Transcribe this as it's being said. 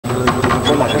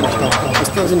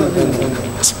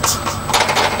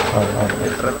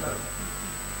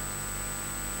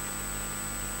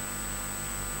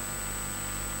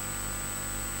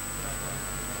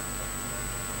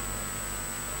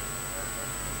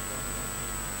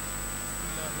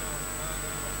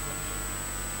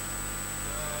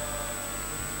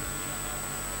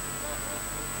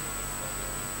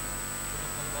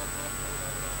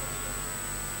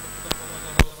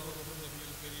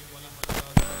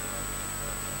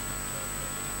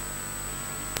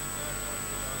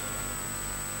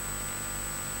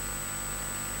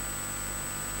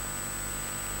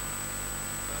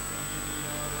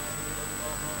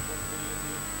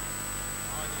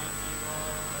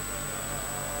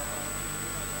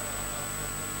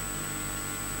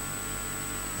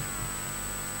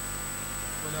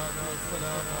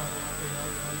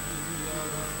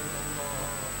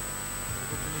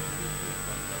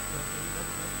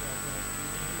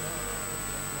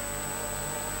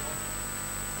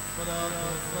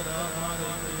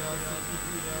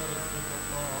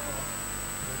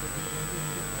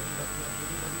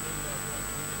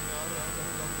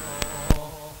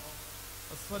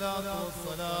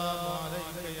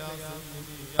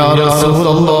يا رسول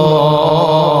الله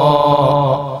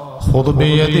خذ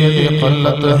بيدي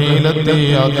قلت حيلتي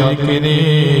أدركني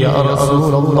يا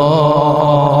رسول الله.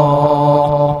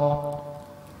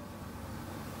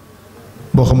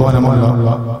 ബഹുമാനമുള്ള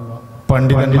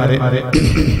പണ്ഡിതന്മാരെ,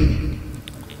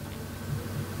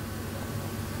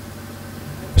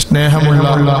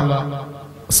 സ്നേഹമുള്ള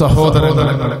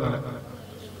സഹോദരങ്ങളെ,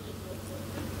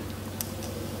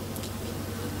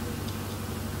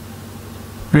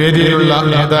 വേദിയിലുള്ള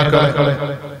നേതാക്കളെ,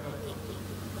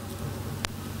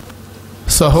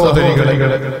 സഹോദരികളെ,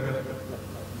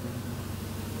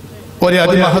 ഒരു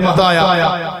അതിമഹത്തായ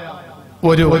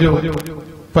ഒരു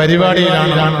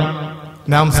പരിപാടിയിലാണ്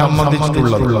നാം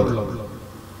സംബന്ധിച്ചിട്ടുള്ളത്.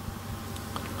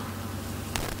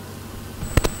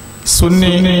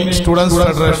 സുന്നി സ്റ്റുഡൻസ്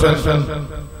ഫെഡറേഷൻ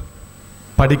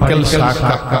പടിക്കൽ ശാഖ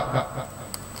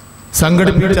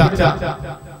സംഘടിപ്പിച്ച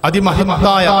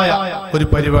അതിമഹത്തായ ഒരു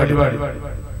പരിപാടി.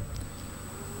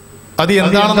 അത്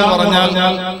എന്താണെന്ന് പറഞ്ഞാൽ,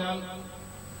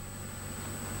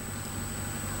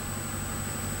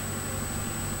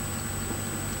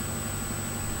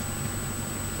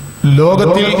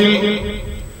 ലോകത്തിൽ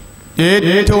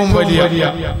ഏറ്റവും വലിയ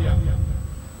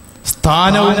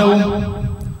സ്ഥാനവും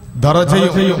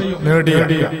ദറജയും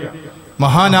നേടിയ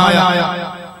മഹാനായ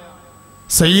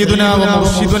സയ്യിദുനാ വ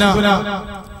മുർശിദുനാ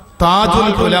താജുൽ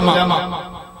ഉലമ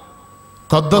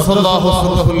ഖദ്ദസല്ലാഹു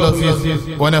സിർറഹുൽ അസീസ്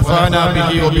വനഫഅനാ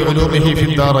ബിഹി വബിഉലൂമിഹി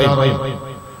ഫിദ്ദാറൈൻ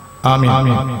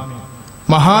ആമീൻ.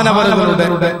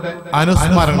 മഹാനവറുകളുടെ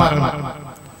അനുസ്മരണ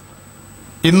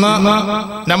ഇന്ന്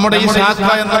നമ്മുടെ ഈ ശാഖ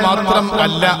എന്ന് മാത്രം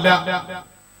അല്ല,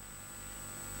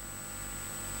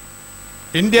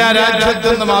 ഇന്ത്യ രാജ്യത്ത്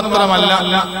നിന്ന് മാത്രമല്ല,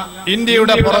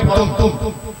 ഇന്ത്യയുടെ പുറത്തും.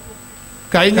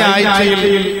 കഴിഞ്ഞ ആഴ്ചയിൽ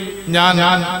ഞാൻ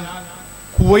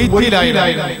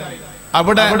കുവൈറ്റിലായിരുന്നു.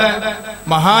 അവിടെ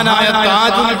മഹാനായ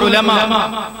താജുൽ ഉലമ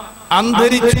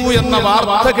അന്തരിച്ചു എന്ന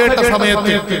വാർത്ത കേട്ട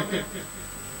സമയത്ത്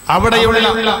അവിടെയുള്ള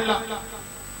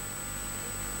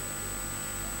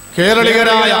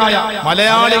കേരളീയരായ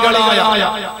മലയാളികളായ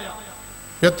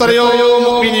എത്രയോ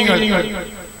മുഅ്മിനീങ്ങൾ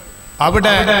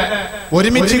അവിടെ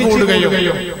ഒരുമിച്ച് കൂടുകയും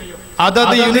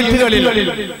അതത് യൂണിറ്റുകളിൽ,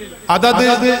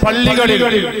 അതത് പള്ളികളിൽ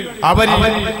അവർ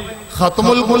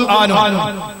ഖത്മുൽ ഖുർആനും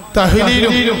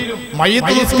തഹ്ലീലും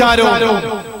മയ്യിത്ത് നിസ്കാരവും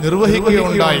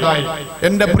നിർവഹിക്കുകയുണ്ടായി.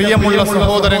 എന്റെ പ്രിയമുള്ള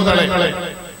സഹോദരങ്ങളെ,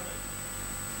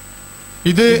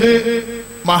 ഇത്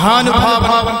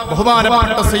മഹാനുഭാവൻ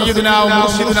ബഹുമാനപ്പെട്ട സയ്യിദുനാ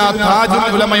മുർശിദുനാ താജുൽ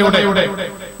ഉലമയുടെ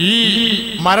ഈ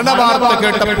മരണവാർത്ത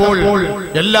കേട്ടപ്പോൾ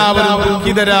എല്ലാവരും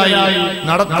ദുഃഖിതരായി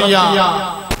നടത്തിയ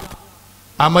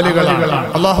അമലുകളാണ്.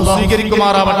 അല്ലാഹു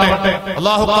സ്വീകരിക്കുമാറാവട്ടെ,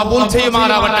 അല്ലാഹു കബൂൽ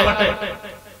ചെയ്യുമാറാവട്ടെ.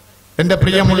 എന്റെ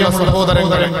പ്രിയമുള്ള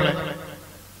സഹോദരങ്ങളെ,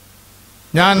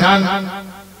 ഞാൻ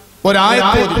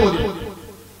ഒരായത്ത് ഓതി.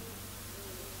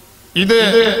 ഇത്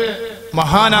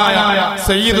മഹാനായ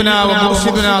സയ്യിദുനാ വ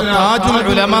മുർശിദുനാ താജുൽ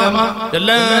ഉലമ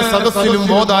എല്ലാ സദസ്സിലും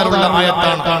ഓതാറുള്ള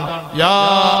ആയത്താണ്. യാ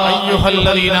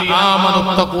അയ്യുഹല്ലദീന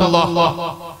ആമനുത്തഖുല്ലാഹ്,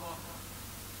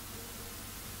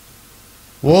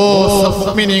 ഓ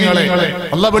മുഅ്മിനീങ്ങളെ.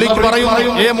 അല്ലാഹു വിളിച്ചു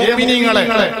പറയുന്നു, ഏ മുഅ്മിനീങ്ങളെ.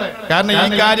 കാരണം ഈ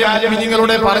കാര്യം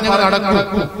മുഅ്മിനീങ്ങളുടെ പറഞ്ഞു നടക്കും.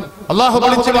 അല്ലാഹു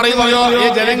വിളിച്ചു പറയുന്നു, ഏ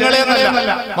ജനങ്ങളെ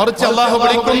എന്നല്ല, മറിച്ച് അല്ലാഹു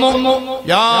വിളിക്കുന്നു,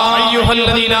 യാ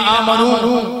അയ്യുഹല്ലദീന ആമനു,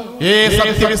 ഏ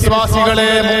സത്യവിശ്വാസികളെ,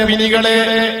 മുഅ്മിനീകളെ,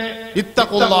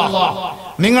 ഇത്തഖുല്ലാഹ്,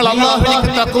 നിങ്ങൾ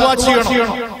അല്ലാഹുവിലേക്ക് തഖ്വ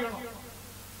ചെയ്യണം.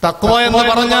 തഖ്വ എന്ന്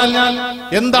പറഞ്ഞാൽ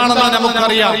എന്താണെന്ന്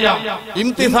നമുക്കറിയാം.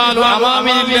 ഇംതിസാലു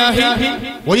അവാമിരില്ലാഹി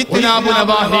വഇത്നാബു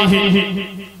നവാഹിഹി,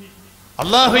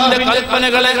 അല്ലാഹുവിന്റെ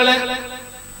കൽപ്പനകളെ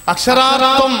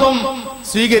അക്ഷരാർത്ഥം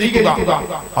സ്വീകരിക്കുക,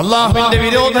 അള്ളാഹുവിന്റെ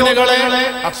വിരോധനകളെ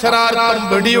അക്ഷരാർത്ഥം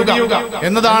വെടിയുക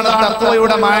എന്നതാണ്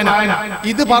തഖ്വയുടെ മാന.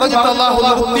 ഇത് പറഞ്ഞിട്ട് അള്ളാഹു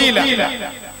നിർത്തിയില്ല,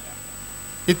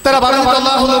 ഇത്ര പറഞ്ഞിട്ട്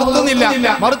അള്ളാഹു നിർത്തുന്നില്ല.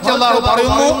 മറിച്ച് അള്ളാഹു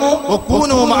പറയുന്നു,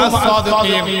 വകൂനൂ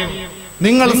മഅസ്സാദിഖീൻ,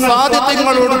 നിങ്ങൾ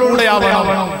സാദിഖീങ്ങളോട് കൂടെയാവണം.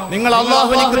 നിങ്ങൾ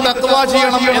അള്ളാഹുവിലേക്ക് തഖ്വ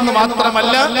ചെയ്യണം എന്ന്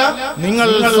മാത്രമല്ല, നിങ്ങൾ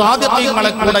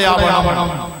സാദിഖീങ്ങളെ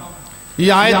കൂടെയാവണം. ഈ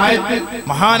ആയത്ത്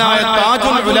മഹാനായ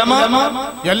താജുൽ ഉലമ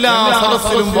എല്ലാ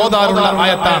സദസ്സിലും ഓതാറുള്ള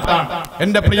ആയത്താണ്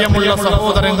എന്റെ പ്രിയമുള്ള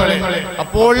സഹോദരങ്ങളെ.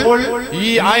 അപ്പോൾ ഈ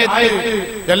ആയത്ത്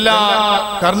എല്ലാ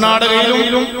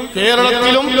കർണാടകയിലും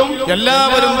കേരളത്തിലും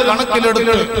എല്ലാവരും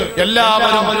കണക്കിലെടുത്ത്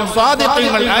എല്ലാവരും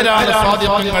സാദിഖീങ്ങൾ, ആരാണ്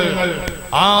സാദിഖീങ്ങൾ?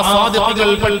 ആ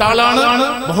സാദിഖുകൾപ്പെട്ട ആളാണ്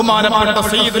ബഹുമാനപ്പെട്ട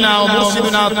സയ്യിദുനാ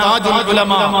മുർശിദുനാ താജുൽ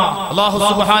ഉലമ. അല്ലാഹു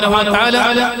സുബ്ഹാനഹു വ തആല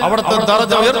അവിടുത്തെ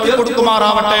ദർജ ഉയർത്തി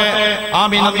കൊടുക്കുമാറാവട്ടെ.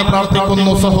 ആമീൻ എന്ന് പ്രാർത്ഥിക്കുന്നു.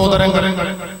 സഹോദരങ്ങളെ,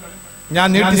 ഞാൻ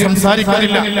നീട്ടി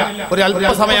സംസാരിക്കുന്നില്ല, ഒരു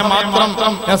അല്പസമയം മാത്രം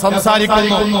ഞാൻ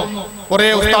സംസാരിക്കുന്നു. കുറെ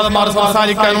ഉസ്താദന്മാർ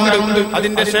സംസാരിക്കാനുണ്ട്.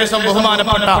 അതിന്റെ ശേഷം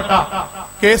ബഹുമാനപ്പെട്ട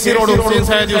KC റോഡ് ഹുസൈൻ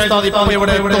സയ്യിദ് ഉസ്താദ് ഇപ്പോൾ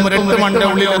ഇവിടെ എത്തും, 2 മണിന്റെ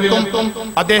ഉള്ളിലെത്തും.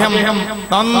 അദ്ദേഹം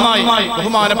നന്നായി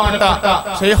ബഹുമാനപ്പെട്ട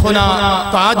ശൈഖുനാ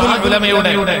താജുൽ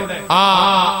ഉലമയുടെ ആ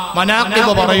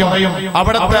മനാഖിബ് പറയും.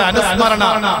 അവിടുത്തെ അനുസ്മരണ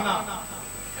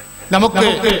നമുക്ക്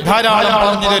ധാരാളം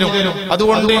പറഞ്ഞു തരും.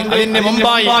 അതുകൊണ്ട് അതിന്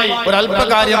മുമ്പായി ഒരു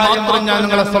അല്പകാര്യം മാത്രം ഞാൻ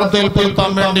നിങ്ങളെ ശ്രദ്ധയിൽപ്പെടുത്താൻ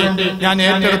വേണ്ടി ഞാൻ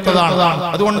ഏറ്റെടുത്തതാണ്.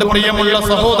 അതുകൊണ്ട് പ്രിയമുള്ള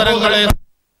സഹോദരങ്ങളെ,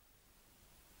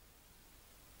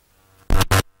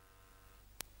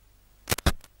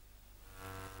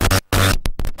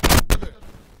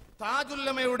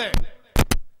 താജുല്ലമയുടെ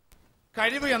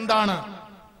കഴിവ് എന്താണ്,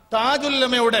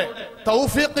 താജുല്ലമയുടെ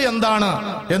തൗഫീഖ് എന്താണ്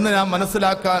എന്ന് ഞാൻ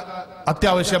മനസ്സിലാക്കാൻ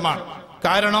അത്യാവശ്യമാണ്.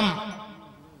 കാരണം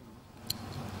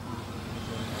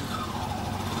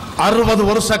 60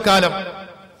 വർഷക്കാലം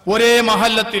ഒരേ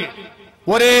മഹല്ലത്തിൽ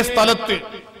ഒരേ സ്ഥലത്ത്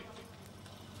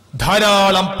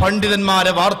ധാരാളം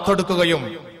പണ്ഡിതന്മാരെ വാർത്തെടുക്കുകയും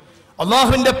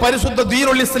അള്ളാഹുവിന്റെ പരിശുദ്ധ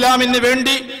ദീനുൽ ഇസ്ലാമിന്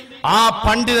വേണ്ടി ആ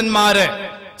പണ്ഡിതന്മാരെ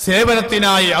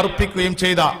സേവനത്തിനായി അർപ്പിക്കുകയും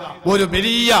ചെയ്ത ഒരു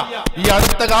വലിയ, ഈ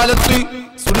അടുത്ത കാലത്ത്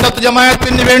സുന്നത്ത്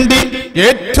ജമാഅത്തിന് വേണ്ടി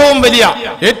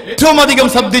ഏറ്റവും അധികം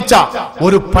ശ്രദ്ധിച്ച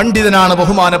ഒരു പണ്ഡിതനാണ്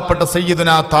ബഹുമാനപ്പെട്ട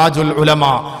സയ്യിദുനാ താജുൽ ഉലമ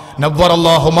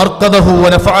നവ്വറല്ലാഹു മർഖദഹു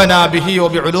വനഫഅനാ ബിഹി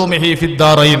വബിഉലൂമിഹി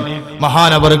ഫിദ്ദാറൈൻ.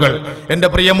 മഹാനവറുകൾ എന്റെ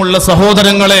പ്രിയമുള്ള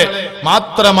സഹോദരങ്ങളെ,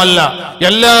 മാത്രമല്ല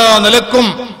എല്ലാ നിലക്കും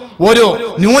ഒരു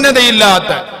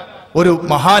ന്യൂനതയില്ലാത്ത ഒരു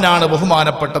മഹാനാണ്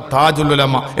ബഹുമാനപ്പെട്ട താജുൽ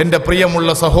ഉലമ. എന്റെ പ്രിയമുള്ള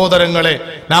സഹോദരങ്ങളെ,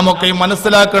 നാമൊക്കെ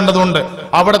മനസ്സിലാക്കേണ്ടതുണ്ട്.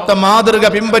 അവിടുത്തെ മാതൃക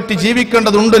പിൻപറ്റി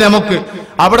ജീവിക്കേണ്ടതുണ്ട്. നമുക്ക്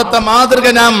അവിടുത്തെ മാതൃക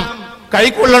നാം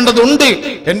കൈക്കൊള്ളേണ്ടതുണ്ട്.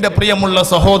 എന്റെ പ്രിയമുള്ള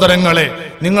സഹോദരങ്ങളെ,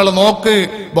 നിങ്ങൾ നോക്ക്,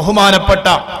 ബഹുമാനപ്പെട്ട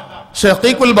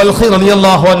ഷഖീഖുൽ ബൽഖി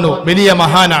റളിയല്ലാഹു അൻഹു വലിയ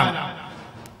മഹാനാണ്.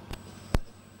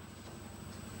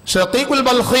 ഷഖീഖുൽ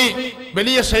ബൽഖി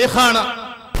വലിയ ഷെയ്ഖാണ്,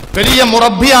 വലിയ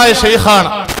മുറബ്ബിയായ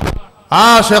ഷെയ്ഖാണ്. ആ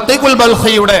ഷഖീഖുൽ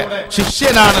ബൽഖിയുടെ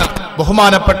ശിഷ്യനാണ്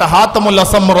ബഹുമാനപ്പെട്ട ഹാത്തമുൽ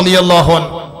അസം റളിയല്ലാഹു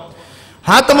അൻഹു.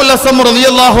 ഹാത്തമുൽ അസം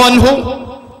റളിയല്ലാഹു അൻഹു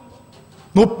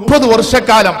 30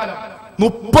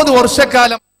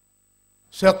 വർഷക്കാലം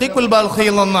ഷഖീഖുൽ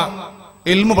ബൽഖിയിൽ നിന്ന്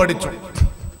ഇൽമു പഠിച്ചു.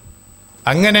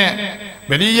 അങ്ങനെ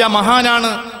വലിയ മഹാനാണ്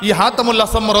ഈ ഹാത്തമുൽ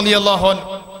അസം റളിയല്ലാഹു അൻഹു.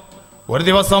 ഒരു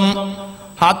ദിവസം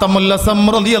ഹാത്തമുൽ അസം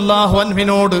റളിയല്ലാഹു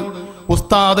അൻഹുവിനോട്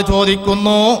ഉസ്താദ്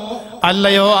ചോദിക്കുന്നു,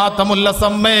 അല്ലയോ ഹാത്തമുൽ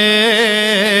അസമ്മേ,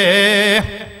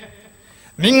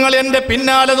 നിങ്ങൾ എന്റെ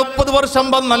പിന്നാലെ 30 വർഷം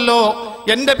വന്നല്ലോ,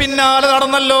 എന്റെ പിന്നാലെ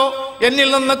നടന്നല്ലോ, എന്നിൽ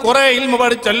നിന്ന് കുറെ ഇൽമു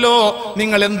പഠിച്ചല്ലോ,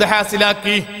 നിങ്ങൾ എന്ത്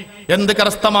ഹാസിലാക്കി, എന്ത്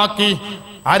കരസ്ഥമാക്കി?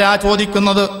 ആരാ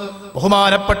ചോദിക്കുന്നത്?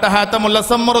 ബഹുമാനപ്പെട്ട ഹാത്തമുൽ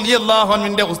അസം റളിയല്ലാഹു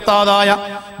അൻഹുവിന്റെ ഉസ്താദായ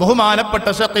ബഹുമാനപ്പെട്ട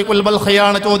ഷഖീഖുൽ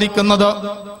ബൽഖിയാണ് ചോദിക്കുന്നത്.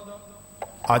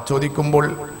 ആ ചോദിക്കുമ്പോൾ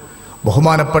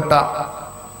ബഹുമാനപ്പെട്ട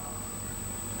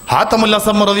ഹാത്തമുൽ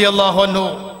അസം റളിയല്ലാഹു അൻഹു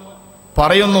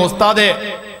പറയുന്നു,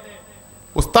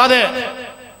 ഉസ്താദേ,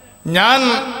 ഞാൻ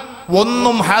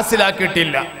ഒന്നും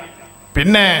ഹാസിലാക്കിയിട്ടില്ല.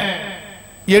 പിന്നെ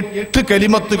 8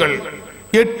 കലിമത്തുകൾ,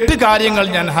 8 കാര്യങ്ങൾ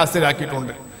ഞാൻ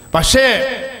ഹാസിലാക്കിയിട്ടുണ്ട്. പക്ഷേ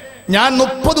ഞാൻ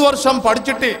 30 വർഷം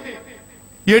പഠിച്ചിട്ട്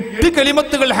 8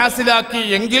 കലിമത്തുകൾ ഹാസിലാക്കി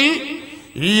എങ്കിൽ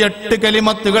ഈ 8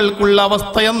 കലിമത്തുകൾക്കുള്ള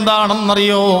അവസ്ഥ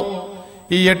എന്താണെന്നറിയോ?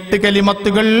 ഈ 8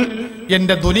 കലിമത്തുകൾ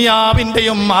എന്റെ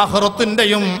ദുനിയാവിന്റെയും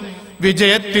ആഖിറത്തിന്റെയും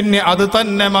വിജയത്തിന് അത്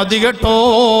തന്നെ മതി കേട്ടോ.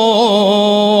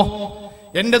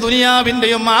 എന്റെ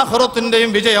ദുനിയാവിന്റെയും ആഖിറത്തിന്റെയും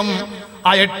വിജയം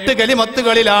ആ 8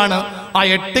 കലിമത്തുകളിലാണ്, ആ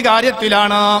 8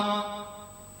 കാര്യത്തിലാണ്.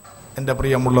 എന്റെ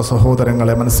പ്രിയമുള്ള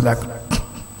സഹോദരങ്ങളെ, മനസ്സിലാക്കണം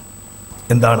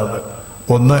എന്താണത്.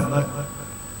 ഒന്ന്,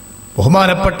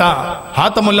 ബഹുമാനപ്പെട്ട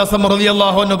ഹാത്തമുൽ അസം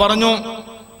റളിയല്ലാഹു അൻഹു പറഞ്ഞു,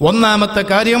 ഒന്നാമത്തെ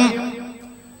കാര്യം,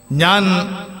 ഞാൻ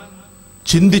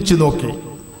ചിന്തിച്ചു നോക്കി,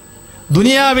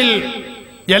 ദുനിയാവിൽ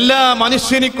എല്ലാ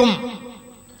മനുഷ്യനിക്കും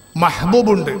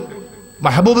മഹബൂബുണ്ട്.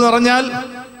 മഹബൂബ് എന്ന് പറഞ്ഞാൽ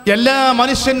എല്ലാ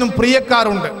മനുഷ്യനും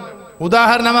പ്രിയക്കാരുണ്ട്.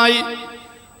 ഉദാഹരണമായി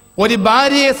ഒരു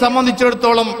ഭാര്യയെ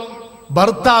സംബന്ധിച്ചിടത്തോളം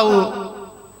ഭർത്താവ്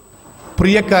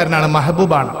പ്രിയക്കാരനാണ്,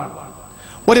 മഹബൂബാണ്.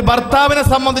 ഒരു ഭർത്താവിനെ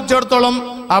സംബന്ധിച്ചിടത്തോളം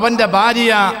അവന്റെ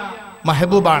ഭാര്യ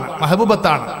മഹബൂബാണ്,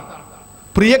 മഹബൂബത്താണ്,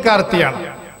 പ്രിയക്കാർത്തിയാണ്.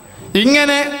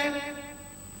 ഇങ്ങനെ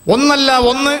ഒന്നല്ല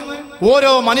ഒന്ന്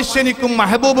ഓരോ മനുഷ്യനിക്കും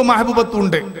മഹബൂബ്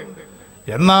മഹബൂബത്തുണ്ട്.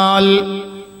 എന്നാൽ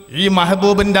ഈ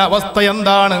മഹബൂബിന്റെ അവസ്ഥ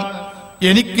എന്താണ്?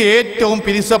 എനിക്ക് ഏറ്റവും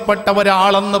പിരിസപ്പെട്ട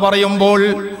ഒരാളെന്ന് പറയുമ്പോൾ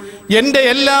എന്റെ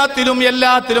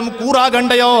എല്ലാത്തിലും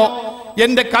കൂറാകണ്ടയോ?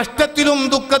 എന്റെ കഷ്ടത്തിലും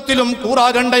ദുഃഖത്തിലും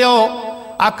കൂറാകണ്ടയോ?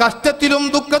 ആ കഷ്ടത്തിലും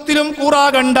ദുഃഖത്തിലും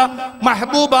കൂറാകണ്ട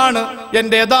മഹബൂബാണ്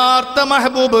എന്റെ യഥാർത്ഥ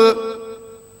മഹബൂബ്.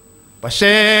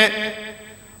 പക്ഷേ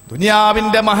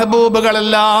ദുനിയാവിന്റെ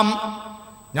മഹബൂബുകളെല്ലാം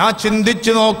ഞാൻ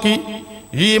ചിന്തിച്ചു നോക്കി.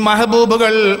 ഈ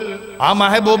മഹബൂബുകൾ, ആ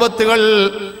മഹബൂബത്തുകൾ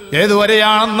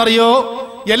ഏതുവരെയാണെന്നറിയോ?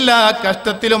 എല്ലാ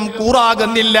കഷ്ടത്തിലും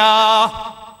കൂറാകുന്നില്ല,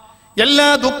 എല്ലാ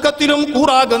ദുഃഖത്തിലും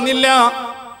കൂറാകുന്നില്ല.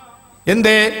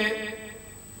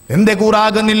 എന്തേ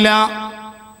കൂറാകുന്നില്ല?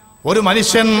 ഒരു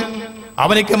മനുഷ്യൻ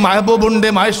അവനിക്ക് മഹബൂബുണ്ട്,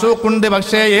 മഹ്ഷൂഖുണ്ട്.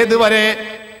 പക്ഷേ ഏതുവരെ?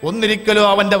 ഒന്നിരിക്കലോ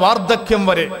അവന്റെ വാർദ്ധക്യം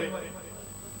വരെ.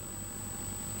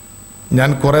 ഞാൻ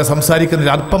കുറെ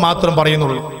സംസാരിക്കുന്നില്ല, അല്പം മാത്രം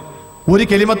പറയുന്നുള്ളൂ. ഒരു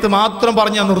കലിമത്ത് മാത്രം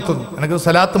പറഞ്ഞ് ഞാൻ നിർത്തുന്നു. എനിക്ക്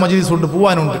സലാത്ത് മജ്ലിസ് ഉണ്ട്,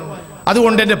 പോവാനുണ്ട്.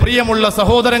 അതുകൊണ്ട് എന്റെ പ്രിയമുള്ള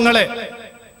സഹോദരങ്ങളെ,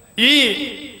 ഈ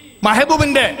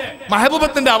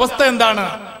മഹബൂബത്തിന്റെ അവസ്ഥ എന്താണ്?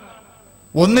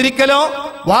 ഒന്നിരിക്കലോ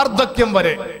വാർദ്ധക്യം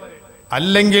വരെ,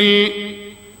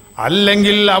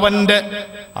 അല്ലെങ്കിൽ അവന്റെ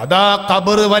അതാ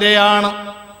ഖബർ വരെയാണ്.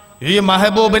 ഈ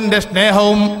മഹബൂബിന്റെ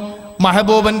സ്നേഹവും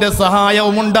മഹബൂബിന്റെ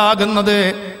സഹായവും ഉണ്ടാകുന്നത്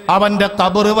അവന്റെ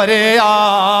ഖബർ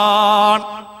വരെയാണ്.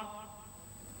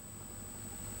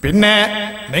 പിന്നെ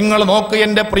നിങ്ങൾ നോക്ക്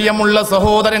എന്റെ പ്രിയമുള്ള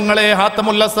സഹോദരങ്ങളെ,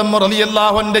 ഹാത്തമുല്ലസമ്മ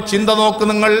റളിയല്ലാഹുവിന്റെ ചിന്ത നോക്ക്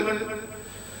നിങ്ങൾ.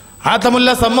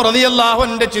 ഹാത്തമുല്ലസമ്മ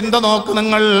റളിയല്ലാഹുവിന്റെ ചിന്ത നോക്ക്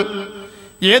നിങ്ങൾ.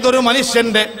 ഏതൊരു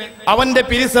മനുഷ്യന്റെ അവന്റെ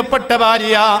പിരിസപ്പെട്ട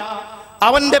ഭാര്യ,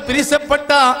 അവന്റെ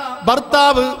പിരിസപ്പെട്ട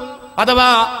ഭർത്താവ്,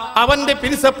 അഥവാ അവന്റെ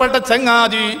പിരിസപ്പെട്ട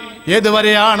ചങ്ങാതി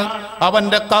ഏതുവരെയാണ്?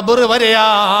 അവന്റെ ഖബർ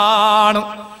വരെയാണ്.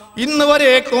 ഇന്ന്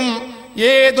വരേക്കും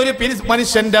ഏതൊരു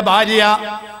മനുഷ്യന്റെ ഭാര്യ,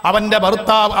 അവന്റെ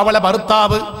ഭർത്താവ്, അവളെ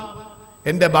ഭർത്താവ്,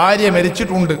 എന്റെ ഭാര്യ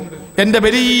മരിച്ചിട്ടുണ്ട്, എന്റെ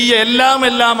വലിയ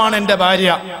എല്ലാമാണ് എന്റെ ഭാര്യ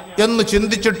എന്ന്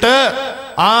ചിന്തിച്ചിട്ട്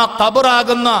ആ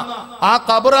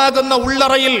ഖബറാകുന്ന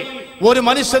ഉള്ളറയിൽ ഒരു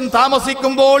മനുഷ്യൻ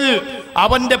താമസിക്കുമ്പോൾ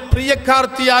അവന്റെ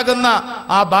പ്രിയക്കാർത്തിയാകുന്ന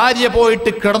ആ ഭാര്യ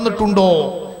പോയിട്ട് കിടന്നിട്ടുണ്ടോ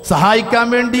സഹായിക്കാൻ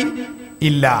വേണ്ടി?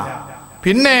 ഇല്ല.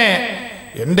 പിന്നെ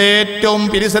എന്റെ ഏറ്റവും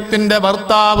പിരിസത്തിന്റെ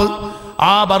ഭർത്താവ്,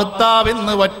 ആ ഭർത്താവ്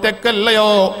ഇന്ന്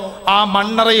ഒറ്റക്കല്ലയോ ആ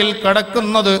മണ്ണറയിൽ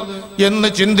കിടക്കുന്നത് എന്ന്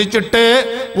ചിന്തിച്ചിട്ട്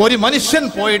ഒരു മനുഷ്യൻ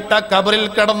പോയിട്ട് ആ ഖബറിൽ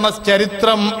കിടന്ന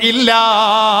ചരിത്രം ഇല്ല.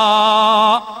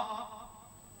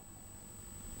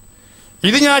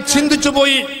 ഇത് ഞാൻ ചിന്തിച്ചു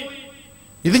പോയി,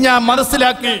 ഇത് ഞാൻ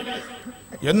മനസ്സിലാക്കി.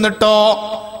 എന്നിട്ടോ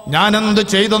ഞാൻ എന്ത്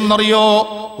ചെയ്തെന്നറിയോ?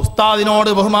 ഉസ്താദിനോട്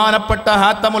ബഹുമാനപ്പെട്ട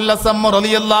ഹാത്തമുല്ലസമ്മ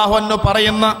റളിയല്ലാഹു അൻഹു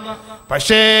പറയുന്ന,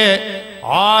 പക്ഷേ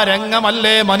ആ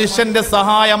രംഗമല്ലേ മനുഷ്യന്റെ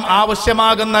സഹായം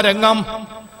ആവശ്യമാകുന്ന രംഗം.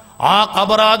 ആ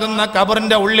ഖബറാകുന്ന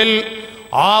ഖബറിന്റെ ഉള്ളിൽ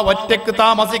ആ ഒറ്റയ്ക്ക്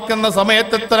താമസിക്കുന്ന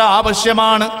സമയത്ത് എത്ര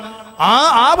ആവശ്യമാണ്. ആ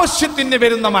ആവശ്യത്തിന്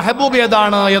വരുന്ന മഹബൂബ്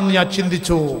ഏതാണ് എന്ന് ഞാൻ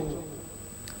ചിന്തിച്ചു.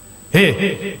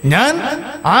 ഞാൻ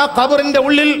ആ ഖബറിന്റെ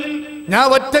ഉള്ളിൽ ഞാൻ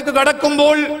ഒറ്റയ്ക്ക്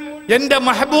കിടക്കുമ്പോൾ എന്റെ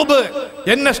മഹബൂബ്,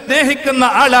 എന്നെ സ്നേഹിക്കുന്ന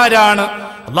ആളാരാണ്?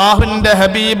 അല്ലാഹുവിന്റെ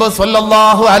ഹബീബ്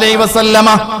സ്വല്ലല്ലാഹു അലൈഹി വസല്ലമ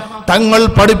തങ്ങൾ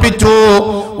പഠിപ്പിച്ചു,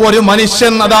 ഒരു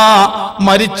മനുഷ്യൻ അതാ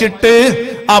മരിച്ചിട്ട്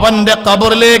അവന്റെ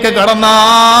ഖബറിലേക്ക്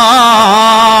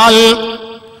കടന്നാൽ,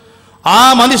 ആ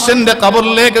മനുഷ്യന്റെ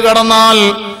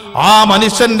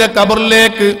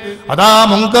ഖബറിലേക്ക് അതാ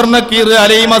മുൻകർ നക്കീർ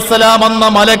അലൈഹിസ്സലാം എന്ന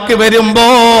മലക്ക്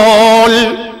വരുമ്പോൾ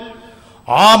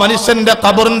ആ മനുഷ്യന്റെ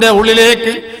ഖബറിന്റെ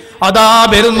ഉള്ളിലേക്ക് അതാ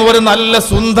വരുന്ന ഒരു നല്ല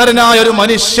സുന്ദരനായ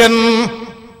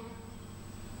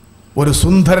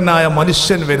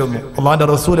വരുന്നു. അല്ലാഹുവിന്റെ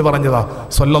റസൂല് പറഞ്ഞതാ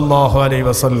സ്വല്ലല്ലാഹു അലൈഹി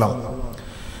വസല്ലം.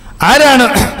 ആരാണ്?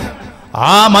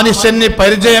 ആ മനുഷ്യന്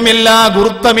പരിചയമില്ല,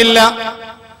 ഗുരുത്വമില്ല.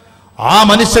 ആ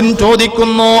മനുഷ്യൻ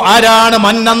ചോദിക്കുന്നു, ആരാണ്?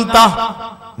 മന്നന്ത,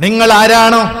 നിങ്ങൾ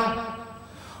ആരാണ്?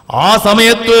 ആ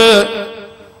സമയത്ത്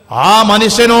ആ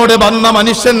മനുഷ്യനോട് വന്ന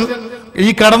മനുഷ്യൻ, ഈ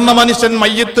കടന്ന മനുഷ്യൻ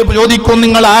മയ്യത്ത് ചോദിക്കും,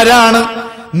 നിങ്ങൾ ആരാണ്?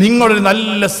 നിങ്ങളൊരു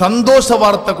നല്ല സന്തോഷ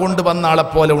വാർത്ത കൊണ്ടുവന്ന ആളെ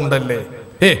പോലെ ഉണ്ടല്ലേ.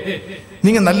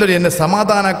 നിങ്ങൾ നല്ലൊരു എന്നെ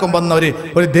സമാധാനാക്കും വന്ന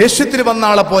ഒരു ദേഷ്യത്തിന് വന്ന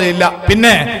ആളെ പോലെ ഇല്ല,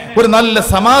 പിന്നെ ഒരു നല്ല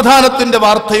സമാധാനത്തിന്റെ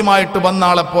വാർത്തയുമായിട്ട് വന്ന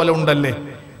ആളെ പോലെ ഉണ്ടല്ലേ.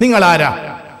 നിങ്ങൾ ആരാ?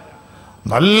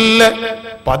 നല്ല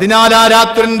 14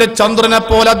 രാത്രിന്റെ ചന്ദ്രനെ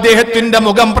പോലെ അദ്ദേഹത്തിന്റെ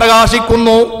മുഖം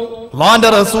പ്രകാശിക്കുന്നു. അല്ലാഹുവിന്റെ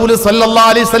റസൂൽ സല്ലല്ലാഹു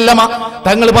അലൈഹി വസല്ലമ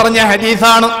തങ്ങൾ പറഞ്ഞ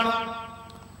ഹദീസാണ്.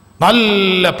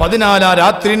 നല്ല 14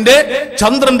 രാത്രിന്റെ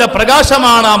ചന്ദ്രന്റെ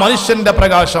പ്രകാശമാണ് ആ മനുഷ്യന്റെ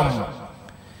പ്രകാശം.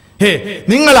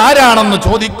 നിങ്ങൾ ആരാണെന്ന്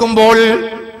ചോദിക്കുമ്പോൾ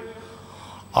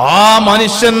ആ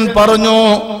മനുഷ്യൻ പറഞ്ഞു,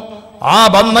 ആ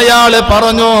വന്നയാള്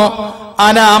പറഞ്ഞു,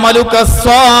 അന അമലുക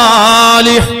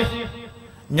സ്വാലിഹ്,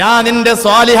 ഞാൻ നിന്റെ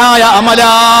സ്വാലിഹായ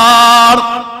അമലാണ്,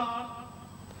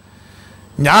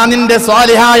 ഞാൻ നിന്റെ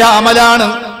സ്വാലിഹായ അമലാണ്.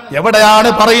 എവിടെയാണ്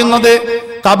പറയുന്നത്?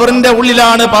 ഖബറിന്റെ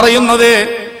ഉള്ളിലാണ് പറയുന്നത്.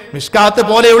 മിഷ്കാത്ത്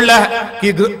പോലെയുള്ള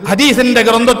ഹദീസിന്റെ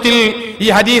ഗ്രന്ഥത്തിൽ ഈ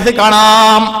ഹദീസ്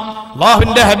കാണാം.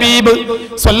 അല്ലാഹുവിന്റെ ഹബീബ്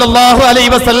സല്ലല്ലാഹു അലൈഹി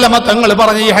വസല്ലമ തങ്ങൾ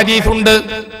പറഞ്ഞ ഈ ഹദീസ് ഉണ്ട്.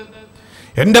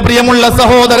 എന്റെ പ്രിയമുള്ള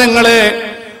സഹോദരങ്ങളെ,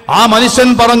 ആ മനുഷ്യൻ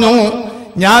പറഞ്ഞു,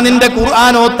 ഞാൻ നിന്റെ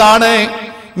ഖുർആനോത്താണ്,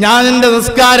 ഞാൻ നിന്റെ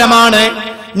നിസ്കാരമാണ്,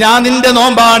 ഞാൻ നിന്റെ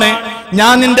നോമ്പാണ്,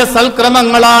 ഞാൻ നിന്റെ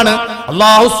സൽക്രമങ്ങളാണ്.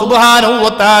 അല്ലാഹു സുബ്ഹാനഹു വ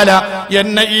തആല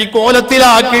എന്നെ ഈ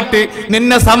കോലത്തിലാക്കിയിട്ട്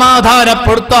നിന്നെ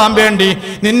സമാധാനപ്പെടുത്താൻ വേണ്ടി,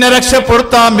 നിന്നെ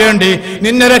രക്ഷപ്പെടുത്താൻ വേണ്ടി,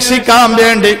 നിന്നെ രക്ഷിക്കാൻ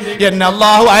വേണ്ടി എന്നെ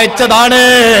അല്ലാഹു അയച്ചതാണ്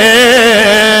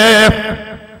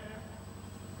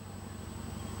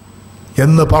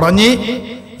എന്ന് പറഞ്ഞ്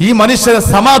ഈ മനുഷ്യനെ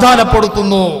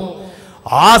സമാധാനപ്പെടുത്തുന്നു.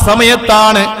 ആ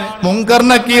സമയത്താണ് മുൻകർ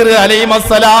നക്കീർ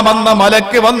അലൈഹിസ്സലാം എന്ന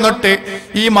മലക്ക് വന്നിട്ട്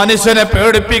ഈ മനുഷ്യനെ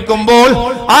പേടിപ്പിക്കുമ്പോൾ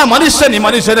ആ മനുഷ്യൻ ഈ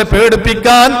മനുഷ്യനെ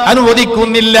പേടിപ്പിക്കാൻ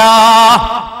അനുവദിക്കുന്നില്ല.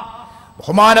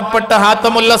 ബഹുമാനപ്പെട്ട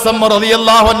ഹാത്തമുൽ അസ്സം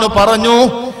റളിയല്ലാഹു അൻഹു പറഞ്ഞു,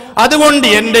 അതുകൊണ്ട്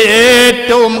എന്റെ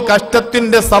ഏറ്റവും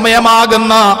കഷ്ടത്തിന്റെ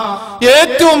സമയമാകുന്ന,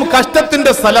 ഏറ്റവും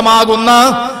കഷ്ടത്തിന്റെ സ്ഥലമാകുന്ന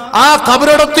ആ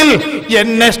ഖബറിടത്തിൽ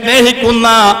എന്നെ സ്നേഹിക്കുന്ന,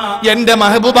 എന്റെ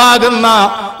മെഹബൂബാകുന്ന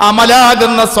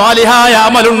അമലാകുന്ന സ്വാലിഹായ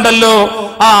അമലുണ്ടല്ലോ,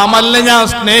 ആ അമലിനെ ഞാൻ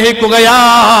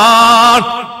സ്നേഹിക്കുകയാണ്.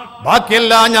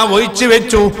 ബാക്കിയെല്ലാം ഞാൻ ഒഴിച്ചു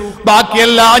വെച്ചു,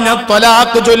 ബാക്കിയെല്ലാം ഞാൻ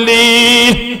ത്വലാഖ് ചൊല്ലി.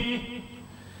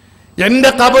 എന്റെ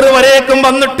ഖബർ വരേക്കും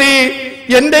വന്നിട്ട്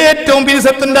എന്റെ ഏറ്റവും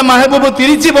വിരസത്തിന്റെ മെഹബൂബ്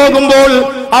തിരിച്ചു പോകുമ്പോൾ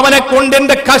അവനെ കൊണ്ട്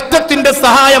എന്റെ കഷ്ടത്തിന്റെ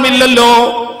സഹായമില്ലല്ലോ,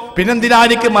 പിന്നെന്തിനാ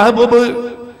എനിക്ക് മെഹബൂബ്?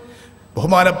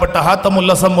 ബഹുമാനപ്പെട്ട ഹാത്തമുൽ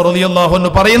അസ്സം റളിയല്ലാഹു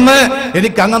അൻഹു പറയുന്നു,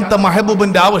 എനിക്ക് അങ്ങനത്തെ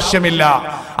മെഹബൂബിന്റെ ആവശ്യമില്ല,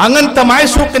 അങ്ങനത്തെ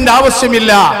മഅ്ശൂഖിന്റെ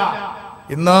ആവശ്യമില്ല.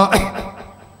 ഇന്ന്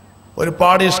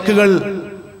ഒരുപാട് ഇഷ്കുകൾ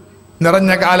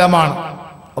നിറഞ്ഞ കാലമാണ്.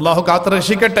 അല്ലാഹു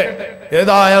കാത്തുരക്ഷിക്കട്ടെ.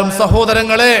 ഏതായാലും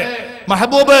സഹോദരങ്ങളെ,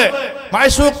 മെഹബൂബ്,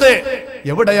 മഅ്ശൂഖ്,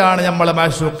 എവിടെയാണ് നമ്മളെ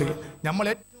മഅ്ശൂഖ്? നമ്മൾ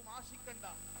ഏറ്റവും ആശിക്കണ്ട,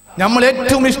 നമ്മൾ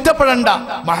ഏറ്റവും ഇഷ്ടപ്പെടേണ്ട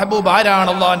മെഹബൂബ് ആരാണ്?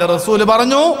 അല്ലാഹുവിന്റെ റസൂൽ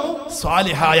പറഞ്ഞു,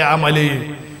 സ്വാലിഹായ അമല്.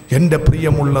 എന്റെ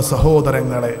പ്രിയമുള്ള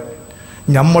സഹോദരങ്ങളെ,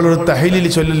 നമ്മളൊരു തഹ്ലീൽ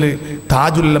ചൊല്ലല്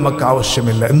താജുൽ ഉലമക്ക്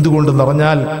ആവശ്യമില്ല. എന്തുകൊണ്ടെന്ന്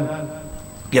പറഞ്ഞാൽ,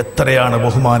 എത്രയാണ്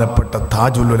ബഹുമാനപ്പെട്ട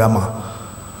താജുൽ ഉലമ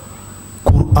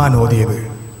ഖുർആൻ ഓതിയത്.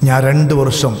 ഞാൻ 2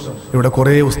 വർഷം ഇവിടെ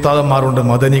കുറെ ഉസ്താദന്മാരുണ്ട്,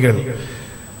 മദനികൾ,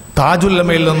 താജുൽ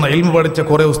ഉലമയിൽ നിന്ന് ഇൽമു പഠിച്ച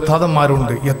കുറെ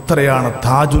ഉസ്താദന്മാരുണ്ട്. എത്രയാണ്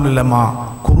താജുൽ ഉലമ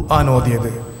ഖുർആൻ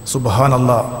ഓതിയത്.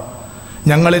 സുബ്ഹാനല്ലാഹ്.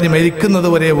 ഞങ്ങളിനി മരിക്കുന്നത്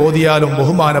വരെ ഓതിയാലും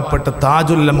ബഹുമാനപ്പെട്ട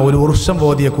താജുൽ ഉലമ 1 വർഷം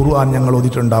ഓതിയ ഖുർആൻ ഞങ്ങൾ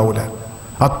ഓതിയിട്ടുണ്ടാവില്ല.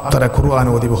 അത്ര ഖുർആൻ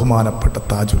ഓതി ബഹുമാനപ്പെട്ട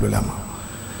താജുൽ ഉലമ.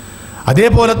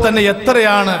 അതേപോലെ തന്നെ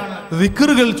എത്രയാണ്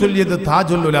ദിക്റുകൾ ചൊല്ലിയത്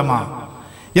താജുൽ ഉലമ,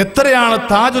 എത്രയാണ്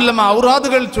താജുൽ ഉലമ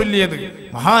ഔറാദുകൾ ചൊല്ലിയത്.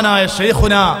 മഹാനായ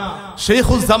ശൈഖുന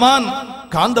ശൈഖുസ് സമാൻ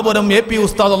കാന്തപുരം AP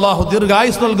ഉസ്താദ്, അല്ലാഹു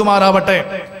ദീർഘായുസ് നൽകുമാറാവട്ടെ,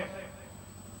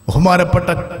 ബഹുമാനപ്പെട്ട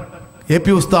AP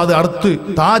ഉസ്താദ് അടുത്ത്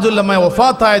താജുൽ ഉലമ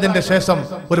വഫാത്തായതിന്റെ ശേഷം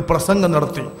ഒരു പ്രസംഗം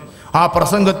നടത്തി. ആ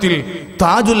പ്രസംഗത്തിൽ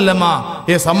താജുൽ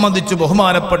ഉലമയെ സംബന്ധിച്ച്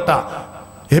ബഹുമാനപ്പെട്ട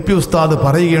AP ഉസ്താദ്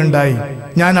പറയുകയുണ്ടായി,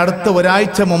 ഞാൻ അടുത്ത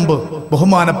ഒരാഴ്ച മുമ്പ്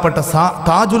ബഹുമാനപ്പെട്ട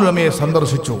താജുൽ ഉലമയെ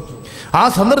സന്ദർശിച്ചു. ആ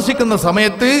സന്ദർശിക്കുന്ന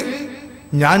സമയത്ത്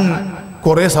ഞാൻ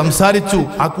കുറെ സംസാരിച്ചു.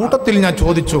 ആ കൂട്ടത്തിൽ ഞാൻ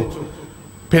ചോദിച്ചു,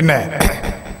 പിന്നെ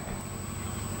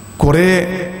കുറെ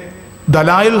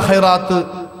ദലായിൽ ഖൈറാത്ത്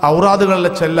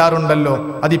ഔറാദുകളിലെ ചെല്ലാറുണ്ടല്ലോ,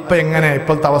 അതിപ്പോ എങ്ങനെ,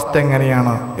 ഇപ്പോഴത്തെ അവസ്ഥ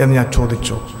എങ്ങനെയാണ് എന്ന് ഞാൻ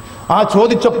ചോദിച്ചു. ആ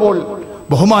ചോദിച്ചപ്പോൾ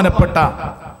ബഹുമാനപ്പെട്ട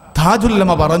താജുൽ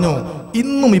ഉലമ പറഞ്ഞു,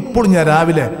 ഇന്നും ഇപ്പോൾ ഞാൻ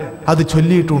രാവിലെ അത്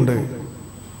ചൊല്ലിയിട്ടുണ്ട്,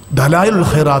 ദലായിൽ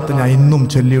ഖൈറാത്ത് ഞാൻ ഇന്നും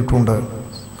ചൊല്ലിയിട്ടുണ്ട്.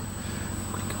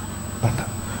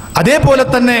 അതേപോലെ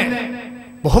തന്നെ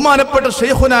ബഹുമാനപ്പെട്ട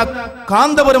ശൈഖുന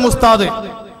കാന്തപുരം ഉസ്താദ്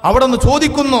അവിടെ നിന്ന്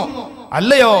ചോദിക്കുന്നു,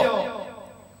 അല്ലയോ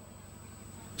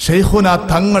ശൈഖുന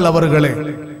തങ്ങൾ അവറുകളെ,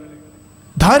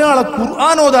 ധാരാളം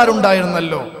ഖുർആൻ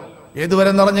ഓതാറുണ്ടായിരുന്നല്ലോ.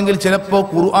 ഏതുവരെ നിറഞ്ഞെങ്കിൽ ചിലപ്പോ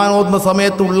ഖുർആൻ ഓതുന്ന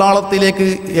സമയത്ത് ഉള്ളാളത്തിലേക്ക്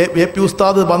AP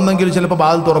ഉസ്താദ് വന്നെങ്കിൽ ചിലപ്പോൾ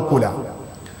വാതിൽ തുറക്കൂല,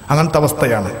 അങ്ങനത്തെ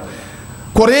അവസ്ഥയാണ്.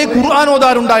 കുറെ ഖുർആൻ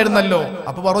ഓതാറുണ്ടായിരുന്നല്ലോ.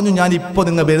 അപ്പൊ പറഞ്ഞു, ഞാൻ ഇപ്പൊ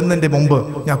നിങ്ങൾ വരുന്നതിന്റെ മുമ്പ്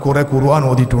ഞാൻ കുറെ ഖുർആൻ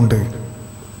ഓതിയിട്ടുണ്ട്.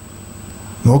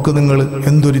 നോക്ക് നിങ്ങൾ,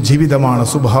 എന്തൊരു ജീവിതമാണ്.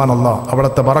 സുബ്ഹാനല്ലാഹ്.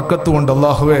 അവിടുത്തെ ബറക്കത്ത് കൊണ്ട്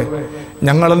അല്ലാഹുവേ,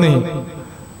 ഞങ്ങളെ നീ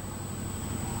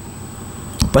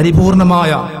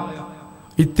പരിപൂർണമായ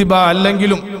ഇത്തിബാ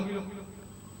അല്ലെങ്കിലും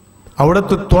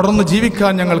അവിടത്തെ തുടർന്ന്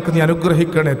ജീവിക്കാൻ ഞങ്ങൾക്ക് നീ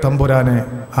അനുഗ്രഹിക്കണേ തമ്പുരാനെ.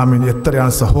 ആമീൻ.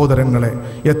 എത്രയാണ് സഹോദരങ്ങളെ,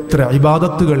 എത്ര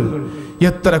ഇബാദത്തുകൾ,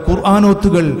 എത്ര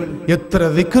ഖുർആനോത്തുകൾ, എത്ര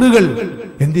ദിക്റുകൾ.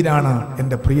 എന്തിനാണ്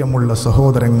എൻ്റെ പ്രിയമുള്ള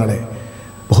സഹോദരങ്ങളെ,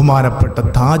 ബഹുമാനപ്പെട്ട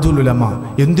താജുൽ ഉലമ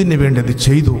എന്തിനു വേണ്ടി അത്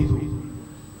ചെയ്തു?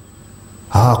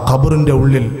 ആ ഖബറിന്റെ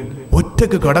ഉള്ളിൽ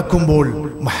ഒറ്റക്ക് കിടക്കുമ്പോൾ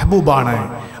മഹബൂബാണ്,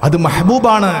 അത്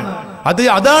മഹബൂബാണ്,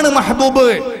 അതാണ് മഹബൂബ്.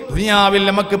 ദുനിയാവിൽ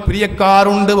നമുക്ക്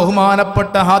പ്രിയക്കാരുണ്ട്.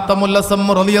 ബഹുമാനപ്പെട്ട ഹാത്തമുൽ അസം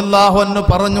റളിയല്ലാഹു അൻഹു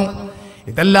പറഞ്ഞു,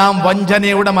 ഇതെല്ലാം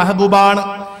വഞ്ചനയുടെ മഹബൂബാണ്.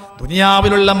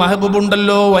 ദുനിയാവിലുള്ള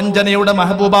മഹബൂബുണ്ടല്ലോ, വഞ്ചനയുടെ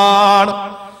മഹബൂബാണ്.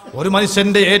 ഒരു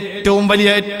മനുഷ്യന്റെ ഏറ്റവും വലിയ,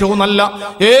 ഏറ്റവും നല്ല,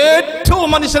 ഏറ്റവും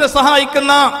മനുഷ്യരെ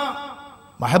സഹായിക്കുന്ന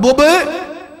മഹബൂബ്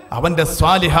അവന്റെ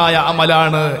സ്വാലിഹായ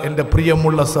അമലാണ്. എൻ്റെ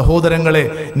പ്രിയമുള്ള സഹോദരങ്ങളെ,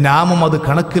 നാമും അത്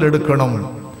കണക്കിലെടുക്കണം.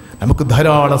 നമുക്ക്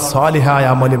ധാരാളം സ്വാലിഹായ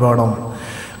അമല് വേണം.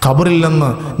 ഖബറിൽ നിന്ന്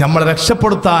നമ്മളെ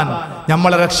രക്ഷപ്പെടുത്താൻ,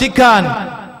 നമ്മളെ രക്ഷിക്കാൻ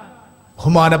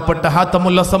ബഹുമാനപ്പെട്ട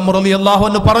ഹാത്തമുൽ അസം റളിയല്ലാഹു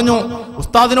അൻഹു പറഞ്ഞു,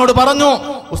 ഉസ്താദിനോട് പറഞ്ഞു,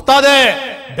 ഉസ്താദേ,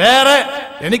 വേറെ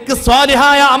എനിക്ക്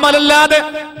സ്വാലിഹായ അമലല്ലാതെ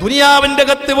ദുനിയാവിന്റെ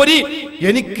അകത്ത് ഒരു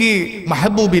എനിക്ക്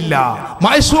മഹബൂബില്ല,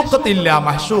 മഅ്ശൂഖത്തില്ല,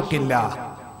 മഹ്ശൂഖില്ല.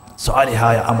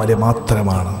 സ്വാലിഹായ അമല്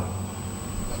മാത്രമാണ്.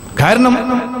 കാരണം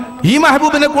ഈ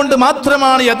മഹബൂബിനെ കൊണ്ട്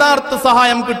മാത്രമാണ് യഥാർത്ഥ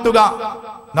സഹായം കിട്ടുക.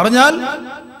 എന്നറിഞ്ഞാൽ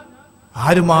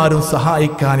ആരും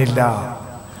സഹായിക്കാനില്ല.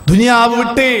 ദുനിയാവ്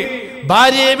വിട്ട്,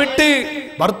 ഭാര്യയെ വിട്ട്,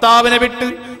 ഭർത്താവിനെ വിട്ട്,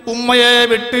 ഉമ്മയെ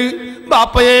വിട്ട്,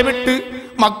 ബാപ്പയെ വിട്ട്,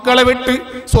 മക്കളെ വിട്ട്,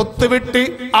 സ്വത്ത് വിട്ട്,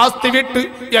 ആസ്തി വിട്ട്,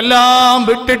 എല്ലാം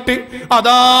വിട്ടിട്ട്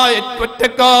അതാ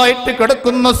ഒറ്റക്കായിട്ട്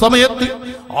കിടക്കുന്ന സമയത്ത്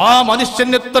ആ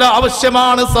മനുഷ്യന് എത്ര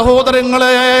ആവശ്യമാണ്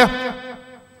സഹോദരങ്ങളെ.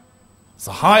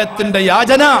 സഹായത്തിന്റെ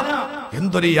യാചന,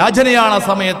 എന്തൊരു യാചനയാണ് ആ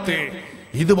സമയത്ത്.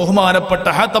 ഇത് ബഹുമാനപ്പെട്ട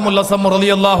ഹാത്തമുൽ അസം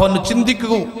റളിയല്ലാഹു അൻഹു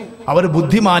ചിന്തിക്കൂ. അവർ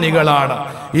ബുദ്ധിമാനികളാണ്.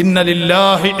 ഇന്ന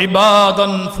ലില്ലാഹി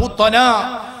ഇബാദൻ ഫുതനാ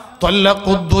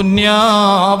തല്ലഖുദ് ദുനിയാ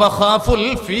വഖാഫുൽ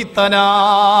ഫിതനാ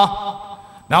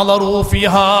നളറൂ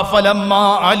ഫിഹാ ഫലമ്മാ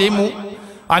അലിമു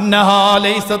അന്നഹാ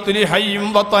ലൈസത് ലിഹയ്യിൻ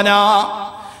വതനാ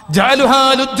ജഅലുഹാ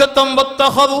ലുജ്ജതൻ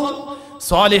വത്തഖദു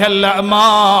സാലിഹൽ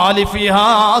അഅമാലി ഫിഹാ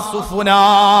സുഫുനാ.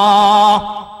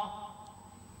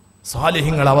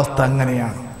 സാലിഹിങ്ങളുടെ അവസ്ഥ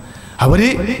അങ്ങനെയാണ്. അവര്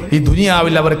ഈ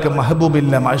ദുനിയാവിൽ അവർക്ക്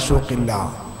മഹബൂബില്ല, മഅ്ശൂഖില്ല.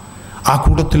 ആ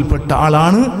കൂട്ടത്തിൽപ്പെട്ട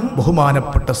ആളാണ്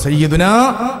ബഹുമാനപ്പെട്ട സയ്യിദുനാ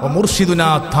വ മുർഷിദുനാ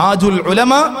താജുൽ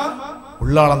ഉലമ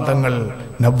ഉള്ളാളം തങ്ങൾ.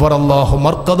 നവ്വറല്ലാഹു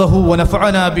മർഖദഹു വ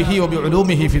നഫഅനാ ബിഹി വ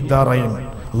ബിഉലൂമിഹി ഫിദ്ദാറൈൻ.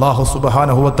 അല്ലാഹു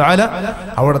സുബ്ഹാനഹു വ തആല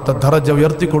അവിടുത്തെ ദറജ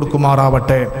ഉയർത്തി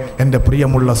കൊടുക്കുമാറാവട്ടെ. എൻ്റെ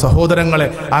പ്രിയമുള്ള സഹോദരങ്ങളെ,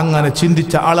 അങ്ങനെ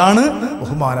ചിന്തിച്ച ആളാണ്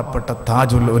ബഹുമാനപ്പെട്ട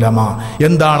താജുൽ ഉലമ.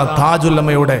 എന്താണ് താജുൽ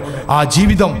ഉലമയുടെ ആ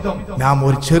ജീവിതം? നാം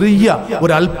ഒരു ചെറിയ,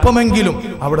 ഒരു അല്പമെങ്കിലും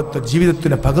അവിടുത്തെ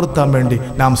ജീവിതത്തിനെ പകർത്താൻ വേണ്ടി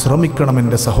നാം ശ്രമിക്കണം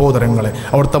എൻ്റെ സഹോദരങ്ങളെ.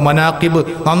 അവിടുത്തെ മനാഖിബ്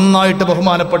നന്നായിട്ട്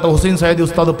ബഹുമാനപ്പെട്ട ഹുസൈൻ സയ്യിദി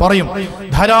ഉസ്താദ് പറയും,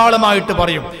 ധാരാളമായിട്ട്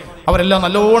പറയും. അവരെല്ലാം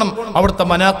നല്ലോണം അവിടുത്തെ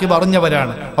മനാഖിബ്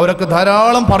അറിഞ്ഞവരാണ്. അവരൊക്കെ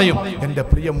ധാരാളം പറയും. എൻ്റെ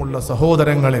പ്രിയമുള്ള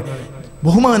സഹോദരങ്ങളെ,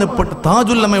 ബഹുമാനപ്പെട്ട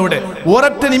താജുൽ ഉലമയുടെ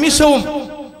ഒരൊറ്റ നിമിഷവും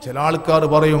ചില ആൾക്കാർ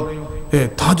പറയും,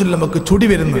 താജുൽ ഉലമക്ക് ചൊടി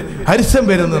വരുന്നു, ഹരിസം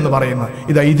വരുന്നു എന്ന് പറയുന്നു.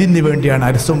 ഇതാ ഇതിന് വേണ്ടിയാണ്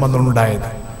ഹരിസം വന്നുണ്ടായത്.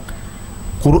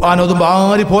 ഖുർആൻ ഓതുമ്പോൾ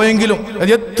ആര് പോയെങ്കിലും,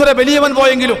 എത്ര വലിയവൻ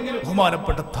പോയെങ്കിലും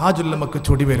ബഹുമാനപ്പെട്ട താജുൽ ഉലമക്ക്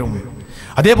ചൊടി വരും.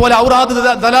 അതേപോലെ ഔറാദ്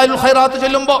ദലാലുൽ ഖൈറാത്ത്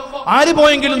ചൊല്ലുമ്പോൾ ആര്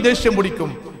പോയെങ്കിലും ദേഷ്യം പിടിക്കും,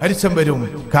 ഹരിസം വരും.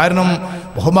 കാരണം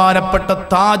ബഹുമാനപ്പെട്ട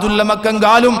താജുൽ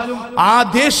ഉലമക്കെങ്കാലും ആ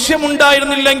ദേഷ്യം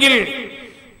ഉണ്ടായിരുന്നില്ലെങ്കിൽ,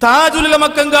 താജുൽ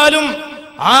ഉലമക്കെങ്കാലും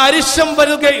ആ അരിശം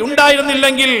വരുക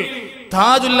ഉണ്ടായിരുന്നില്ലെങ്കിൽ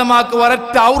താജുൽ ഉലമാക്ക്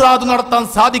ഒരൊറ്റ ഔറാദ് നടത്താൻ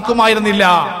സാധിക്കുമായിരുന്നില്ല.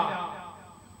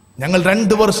 ഞങ്ങൾ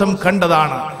 2 വർഷം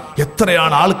കണ്ടതാണ്.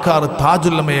 എത്രയാണ് ആൾക്കാർ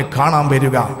താജുൽ ഉലമയെ കാണാൻ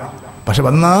വരിക. പക്ഷെ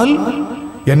വന്നാൽ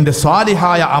എന്റെ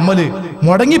സ്വാലിഹായ അമല്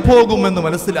മുടങ്ങിപ്പോകുമെന്ന്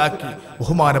മനസ്സിലാക്കി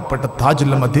ബഹുമാനപ്പെട്ട താജുൽ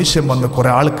ഉലമ ദേഷ്യം വന്ന് കുറെ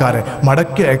ആൾക്കാരെ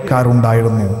മടക്കി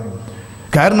അയക്കാറുണ്ടായിരുന്നു.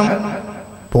 കാരണം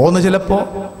പോന്ന് ചിലപ്പോ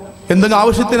എന്തെങ്കിലും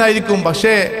ആവശ്യത്തിനായിരിക്കും.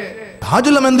 പക്ഷേ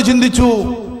താജുൽ ഉലമ എന്ത് ചിന്തിച്ചു?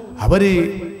 അവര്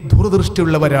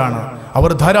ദൂരദൃഷ്ടിയുള്ളവരാണ്,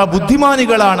 അവർ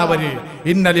ബുദ്ധിമാനികളാണ്. അവര്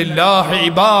ഇന്ന ലില്ലാഹി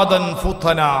ഇബാദൻ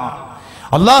ഫുതനാ,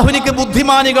 അല്ലാഹുവിനിക്ക്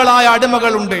ബുദ്ധിമാനികളായ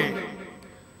അടിമകളുണ്ട്.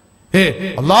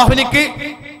 അല്ലാഹുവിനിക്ക്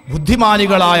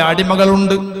ബുദ്ധിമാനികളായ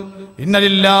അടിമകളുണ്ട്. ഇന്ന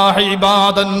ലില്ലാഹി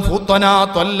ഇബാദൻ ഫുതനാ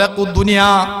തല്ലഖുദ്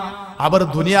ദുനിയാ, അവർ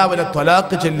ദുനിയാവിനെ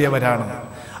ത്വലാഖ് ചൊല്ലിയവരാണ്.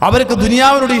 അവർക്ക്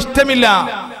ദുനിയാവിനോട് ഇഷ്ടമില്ല,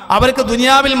 അവർക്ക്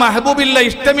ദുനിയാവിൽ മഹബൂബില്ല,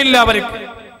 ഇഷ്ടമില്ല. അവർക്ക്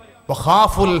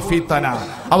വഖാഫുൽ ഫിതന,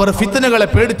 അവർ ഫിത്നകളെ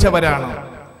പേടിച്ചവരാണ്.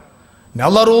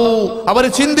 നളറൂ, അവർ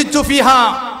ചിന്തിച്ചു, ഫിഹാ,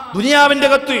 ദുനിയാവിന്റെ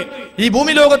അകത്ത്, ഈ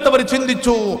ഭൂമി ലോകത്ത് അവർ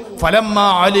ചിന്തിച്ചു. ഫലമ്മാ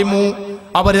അലിമു,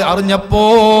 അവർ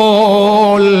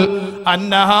അറിഞ്ഞപ്പോൾ,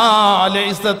 അന്നഹാ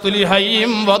ലൈസതു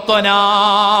ലിഹയ്യിൻ വതനാ,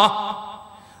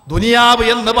 ദുനിയാവ്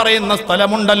എന്ന് പറയുന്ന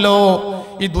സ്ഥലമുണ്ടല്ലോ,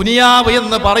 ഈ ദുനിയാവ്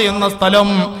എന്ന് പറയുന്ന സ്ഥലം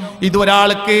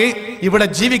ഇതൊരാൾക്ക് ഇവിടെ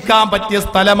ജീവിക്കാൻ പറ്റിയ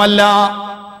സ്ഥലമല്ല.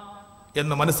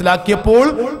 എന്ന് മനസ്സിലാക്കിയപ്പോൾ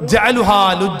ജഅലുഹാ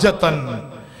ലുജ്ജതൻ,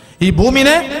 ഈ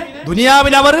ഭൂമിനെ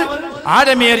ദുനിയാവിനവർ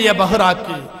ആഴമേറിയ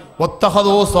ബഹറാക്കി.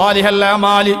 വത്തഖദൂ സ്വാലിഹൽ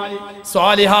അമാലി,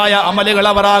 സ്വാലിഹായ അമലുകൾ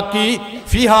അവരാക്കി.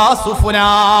 ഫിഹാ സുഫുനാ,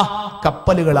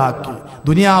 കപ്പലുകളാക്കി.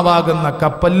 ദുനിയാവാകുന്ന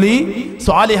കപ്പലിൽ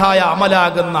സ്വാലിഹായ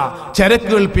അമലാകുന്ന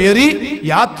ചരക്കുകൾ പേറി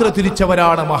യാത്ര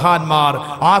തിരിച്ചവരാണ് മഹാന്മാർ.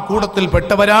 ആ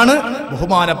കൂട്ടത്തിൽപ്പെട്ടവരാണ്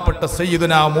ബഹുമാനപ്പെട്ട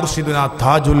സയ്യിദുനാ മുർഷിദുനാ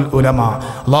താജുൽ ഉലമ.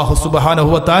 അല്ലാഹു സുബ്ഹാനഹു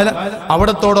വ തആല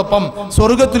അവിടത്തോടൊപ്പം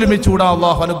സ്വർഗ്ഗത്തിൽ ഒരുമിച്ചുകൂടാൻ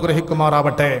അല്ലാഹു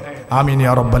അനുഗ്രഹിക്കുമാറാവട്ടെ. ആമീൻ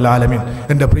യാ റബ്ബൽ ആലമീൻ.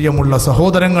 എൻ്റെ പ്രിയമുള്ള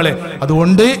സഹോദരങ്ങളെ,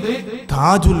 അതുകൊണ്ട്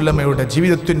താജുൽ ഉലമയുടെ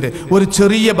ജീവിതത്തിന്റെ ഒരു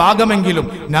ചെറിയ ഭാഗമെങ്കിലും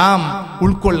നാം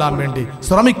ഉൾക്കൊള്ളാൻ വേണ്ടി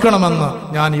ശ്രമിക്കണമെന്ന്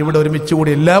ഞാൻ ഇവിടെ ഒരുമിച്ചുകൂടി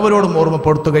എല്ലാവരോടും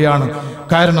ഓർമ്മപ്പെടുത്തുകയാണ്.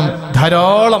 കാരണം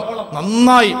ധാരാളം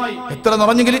നന്നായി എത്ര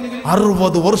നിറഞ്ഞെങ്കിൽ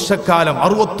 60 വർഷക്കാലം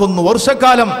 61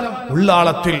 വർഷക്കാലം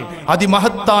ഉള്ളാളത്തിൽ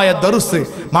അതിമഹത്തായ ദർസ്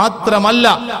മാത്രമല്ല,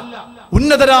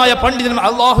 ഉന്നതരായ പണ്ഡിതൻ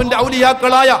അള്ളാഹുവിന്റെ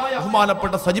ഔലിയാക്കളായ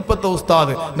ബഹുമാനപ്പെട്ട സജിപ്പത്ത്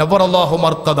ഉസ്താദ് നവറല്ലാഹു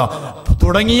മർക്കദ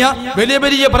തുടങ്ങിയ വലിയ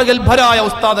വലിയ പ്രഗത്ഭരായ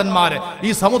ഉസ്താദന്മാരെ ഈ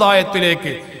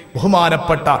സമുദായത്തിലേക്ക്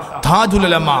ബഹുമാനപ്പെട്ട താജുൽ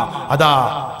ഉലമ അതാ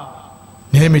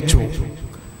നിയമിച്ചു.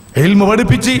 ഇൽമു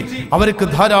പഠിപ്പിച്ച് അവർക്ക്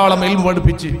ധാരാളം ഇൽമു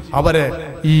പഠിപ്പിച്ച് അവരെ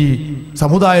ഈ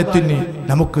സമുദായത്തിന്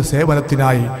നമുക്ക്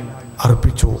സേവനത്തിനായി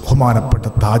അർപ്പിച്ചു ബഹുമാനപ്പെട്ട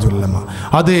താജുൽ ഉലമ.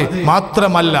 അത്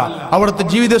മാത്രമല്ല അവിടുത്തെ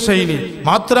ജീവിതശൈലി,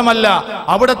 മാത്രമല്ല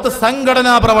അവിടുത്തെ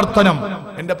സംഘടനാ പ്രവർത്തനം.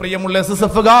 എന്റെ പ്രിയമുള്ള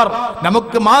SSF-കാർ,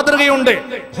 നമുക്ക് മാതൃകയുണ്ട്.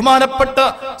 ബഹുമാനപ്പെട്ട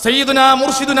സയ്യിദുനാ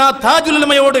മുർഷിദുനാ താജുൽ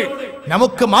ഉലമയോട്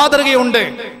നമുക്ക് മാതൃകയുണ്ട്.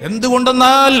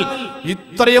 എന്തുകൊണ്ടെന്നാൽ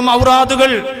ഇത്രയും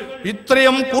ഔറാദുകൾ,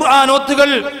 ഇത്രയും ഖുർആനോത്തുകൾ,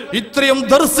 ഇത്രയും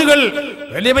ദർസുകൾ,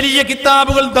 വലിയ വലിയ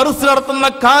കിതാബുകൾ ദർസ് നടത്തുന്ന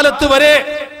കാലത്ത് വരെ,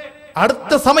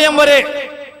 അടുത്ത സമയം വരെ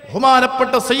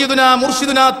ബഹുമാനപ്പെട്ട സയ്യിദുനാ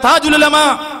മുർഷിദുനാ താജുൽ ഉലമ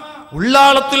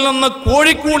ഉള്ളാളത്തിൽ നിന്ന്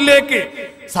കോഴിക്കോടിലേക്ക്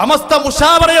സമസ്ത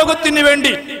മുശാവറ യോഗത്തിന്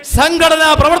വേണ്ടി, സംഘടനാ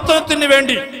പ്രവർത്തനത്തിന്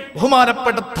വേണ്ടി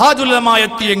ബഹുമാനപ്പെട്ട താജുൽ ഉലമ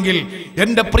എത്തിയെങ്കിൽ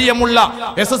എന്റെ പ്രിയമുള്ള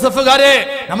SSF-കാരെ,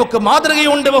 നമുക്ക്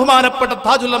മാതൃകയുണ്ട് ബഹുമാനപ്പെട്ട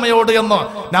താജുൽ ഉലമയോട് എന്ന്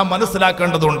നാം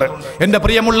മനസ്സിലാക്കേണ്ടതുണ്ട്. എന്റെ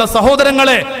പ്രിയമുള്ള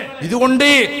സഹോദരങ്ങളെ, ഇതുകൊണ്ട്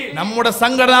നമ്മുടെ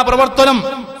സംഘടനാ പ്രവർത്തനം,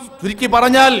 ചുരുക്കി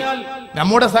പറഞ്ഞാൽ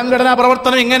നമ്മുടെ സംഘടനാ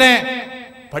പ്രവർത്തനം ഇങ്ങനെ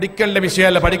പഠിക്കലിന്റെ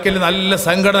വിഷയമല്ല. പഠിക്കലിൽ നല്ല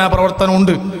സംഘടനാ പ്രവർത്തനം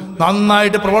ഉണ്ട്.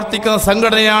 നന്നായിട്ട് പ്രവർത്തിക്കുന്ന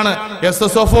സംഘടനയാണ്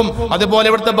SSF-ഉം അതുപോലെ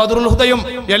ഇവിടുത്തെ ബദറുൽ ഹുദയും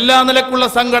എല്ലാ നിലക്കുള്ള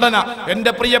സംഘടന.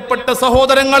 എന്റെ പ്രിയപ്പെട്ട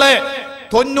സഹോദരങ്ങളെ,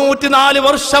 94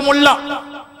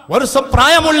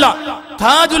 വർഷപ്രായമുള്ള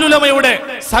താജുൽ ഉലമയുടെ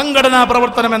സംഘടനാ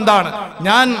പ്രവർത്തനം എന്താണ്?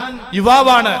 ഞാൻ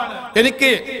യുവാവാണ്,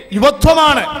 എനിക്ക്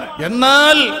യുവത്വമാണ്,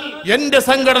 എന്നാൽ എന്റെ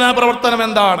സംഘടനാ പ്രവർത്തനം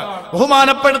എന്താണ്?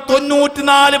 ബഹുമാനപ്പെട്ട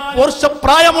 94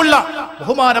 വർഷപ്രായമുള്ള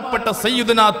ബഹുമാനപ്പെട്ട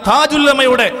സയ്യിദുനാ താജുൽ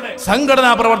ഉലമയുടെ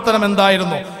സംഘടനാ പ്രവർത്തനം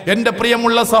എന്തായിരുന്നു? എന്റെ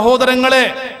പ്രിയമുള്ള സഹോദരങ്ങളെ,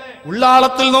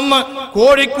 ഉള്ളാളത്തിൽ നിന്ന്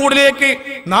കോഴിക്കോടിലേക്ക്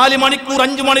 4 മണിക്കൂർ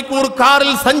 5 മണിക്കൂർ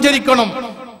കാറിൽ സഞ്ചരിക്കണം.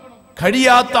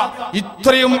 കഴിയാത്ത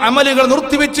ഇത്രയും അമലുകൾ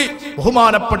നിർത്തിവെച്ച്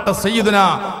ബഹുമാനപ്പെട്ട സയ്യിദുനാ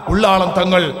ഉള്ളാളം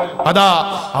തങ്ങൾ അതാ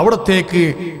അവിടത്തേക്ക്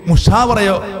മുശാവറ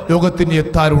യോഗത്തിന്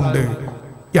എത്താറുണ്ട്.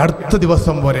 ഈ അടുത്ത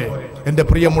ദിവസം വരെ എന്റെ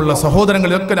പ്രിയമുള്ള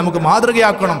സഹോദരങ്ങളെയൊക്കെ നമുക്ക്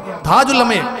മാതൃകയാക്കണം. താജുൽ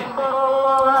ഉലമയെ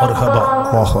മർഹബ,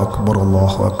 അല്ലാഹു അക്ബർ,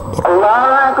 അല്ലാഹു അക്ബർ,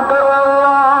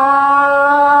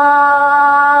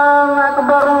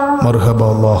 മർഹബ,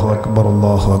 അല്ലാഹു അക്ബർ,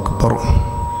 അല്ലാഹു അക്ബർ.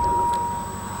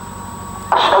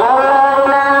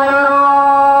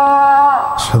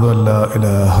 أشهد أن لا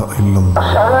إله إلا الله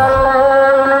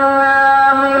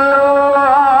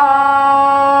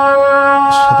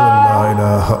أشهد أن لا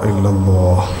إله إلا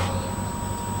الله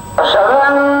أشهد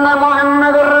أن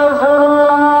محمد رسول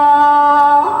الله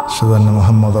أشهد أن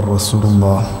محمد رسول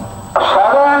الله أشهد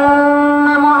أن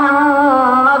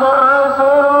محمد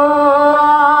رسول الله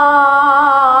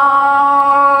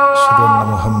أشهد أن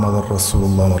محمد رسول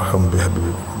الله مرحبا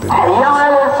بحبيبي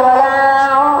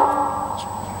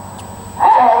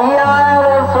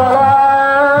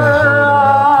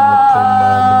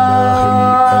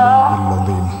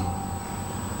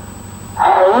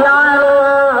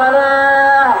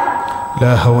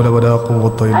لا حول ولا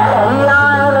قوة إلا بالله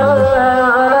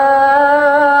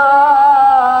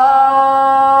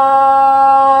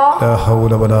لا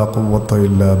حول ولا قوة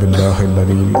إلا بالله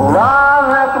العلي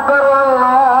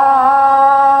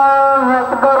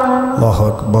الله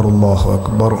أكبر الله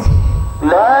أكبر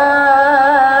لا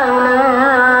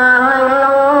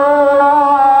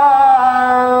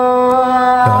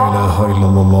إله إلا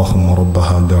الله اللهم رب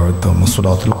هذه الدعوة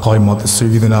والصلاة القائمة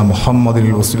سيدنا محمد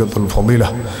الوسيلة الفضيلة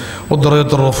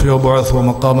والدرجة الرفيعة وبعثه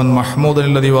مقاما محمودا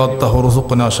الذي وعدته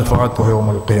رزقنا شفاعته يوم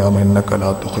القيامة إنك لا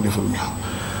تخلف الميعاد.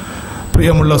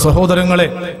 പ്രിയമുള്ള സഹോദരങ്ങളെ,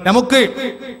 നമുക്ക്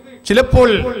ചിലപ്പോൾ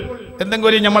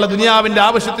എന്തെങ്കിലും നമ്മളെ ദുനിയാവിന്റെ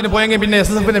ആവശ്യത്തിന് പോയെങ്കിൽ പിന്നെ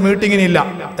SSF-ന്റെ മീറ്റിങ്ങിനില്ല.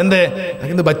 എന്തേ?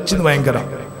 ഇന്ന് ബച്ചിന് ഭയങ്കര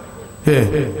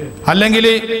അല്ലെങ്കിൽ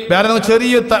വേറെ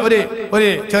ചെറിയ ഒരു ഒരു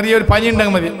ചെറിയൊരു പനി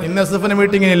ഉണ്ടെങ്കിൽ മതി, NSF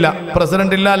മീറ്റിങ്ങിനില്ല,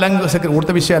 പ്രസിഡന്റ് ഇല്ല,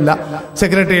 കൊടുത്ത വിഷയമല്ല,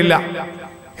 സെക്രട്ടറി ഇല്ല.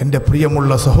 എന്റെ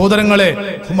പ്രിയമുള്ള സഹോദരങ്ങളെ,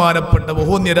 ബഹുമാനപ്പെട്ട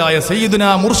ബഹുന്യരായ സയ്യിദുനാ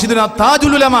മുർഷിദുനാ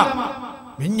താജുൽ ഉലമ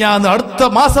മിഞ്ഞാന്ന് അടുത്ത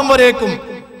മാസം വരേക്കും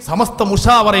സമസ്ത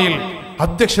മുഷാവറയിൽ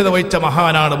അധ്യക്ഷത വഹിച്ച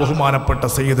മഹാനാണ് ബഹുമാനപ്പെട്ട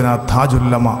സയ്യിദുനാ താജുൽ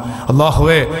ഉലമ.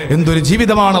 അല്ലാഹുവേ, എന്തൊരു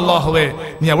ജീവിതമാണ് അല്ലാഹുവേ,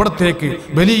 നീ അവിടത്തേക്ക്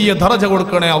വലിയ ദറജ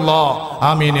കൊടുക്കണേ അല്ലാ.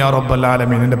 ആമീൻ യാ റബ്ബൽ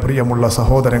ആലമീൻ. എൻ്റെ പ്രിയമുള്ള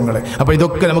സഹോദരങ്ങളെ, അപ്പൊ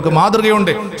ഇതൊക്കെ നമുക്ക്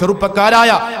മാതൃകയുണ്ട്.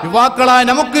 ചെറുപ്പക്കാരായ യുവാക്കളായ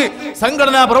നമുക്ക്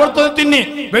സംഘടനാ പ്രവർത്തനത്തിന്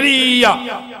വലിയ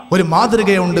ഒരു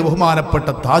മാതൃകയുണ്ട് ബഹുമാനപ്പെട്ട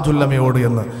താജുൽ ഉലമയോട്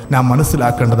എന്ന് നാം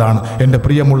മനസ്സിലാക്കേണ്ടതാണ്. എൻ്റെ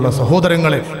പ്രിയമുള്ള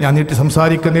സഹോദരങ്ങളെ, ഞാൻ നീട്ടി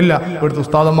സംസാരിക്കുന്നില്ല, ഇവിടുത്തെ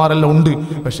ഉസ്താദന്മാരെല്ലാം ഉണ്ട്,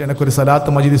 പക്ഷെ എനിക്കൊരു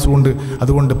സലാത്ത് മജ്ലിസും ഉണ്ട്,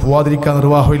 അതുകൊണ്ട് പോവാതിരിക്കാൻ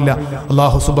നിർവാഹമില്ല.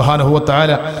 അല്ലാഹു സുബ്ഹാനഹു വ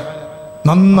തആല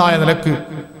നന്നായ നിലക്ക്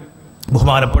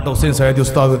ബഹുമാനപ്പെട്ട ഹുസൈൻ സയ്യിദി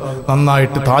ഉസ്താദ്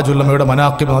നന്നായിട്ട് താജുൽ ഉലമയുടെ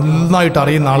മനാഖിബ് നന്നായിട്ട്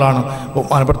അറിയുന്ന ആളാണ്.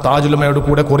 ബഹുമാനപ്പെട്ട താജുൽ ഉലമയുടെ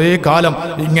കൂടെ കുറേ കാലം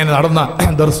ഇങ്ങനെ നടന്ന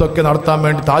ദർസൊക്കെ നടത്താൻ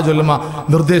വേണ്ടി താജുൽ ഉലമ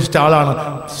നിർദ്ദേശിച്ച ആളാണ്.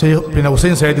 പിന്നെ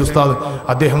ഹുസൈൻ സയ്യിദി ഉസ്താദ്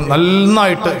അദ്ദേഹം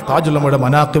നന്നായിട്ട് താജുൽ ഉലമയുടെ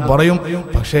മനാഖിബ് പറയും.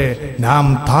 പക്ഷേ നാം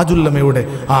താജുൽ ഉലമയുടെ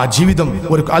ആ ജീവിതം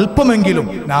ഒരു അല്പമെങ്കിലും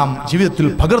നാം ജീവിതത്തിൽ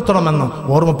പകർത്തണമെന്ന്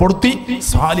ഓർമ്മപ്പെടുത്തി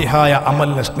സാലിഹായ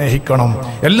അമലിനെ സ്നേഹിക്കണം.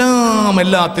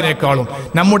 എല്ലാത്തിനേക്കാളും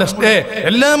നമ്മുടെ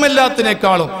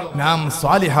എല്ലാത്തിനേക്കാളും നാം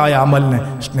സ്വാലിഹായ അമലിനെ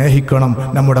സ്നേഹിക്കണം.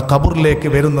 നമ്മുടെ ഖബറിലേക്ക്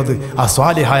വരുന്നത് ആ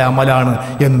സ്വാലിഹായ അമലാണ്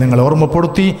എന്ന് നിങ്ങൾ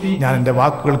ഓർമ്മപ്പെടുത്തി ഞാൻ എൻ്റെ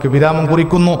വാക്കുകൾക്ക് വിരാമം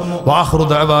കുറിക്കുന്നു. വാഖിറു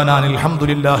ദഅവാനാ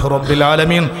അൽഹംദുലില്ലാഹി റബ്ബിൽ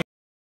ആലമീൻ.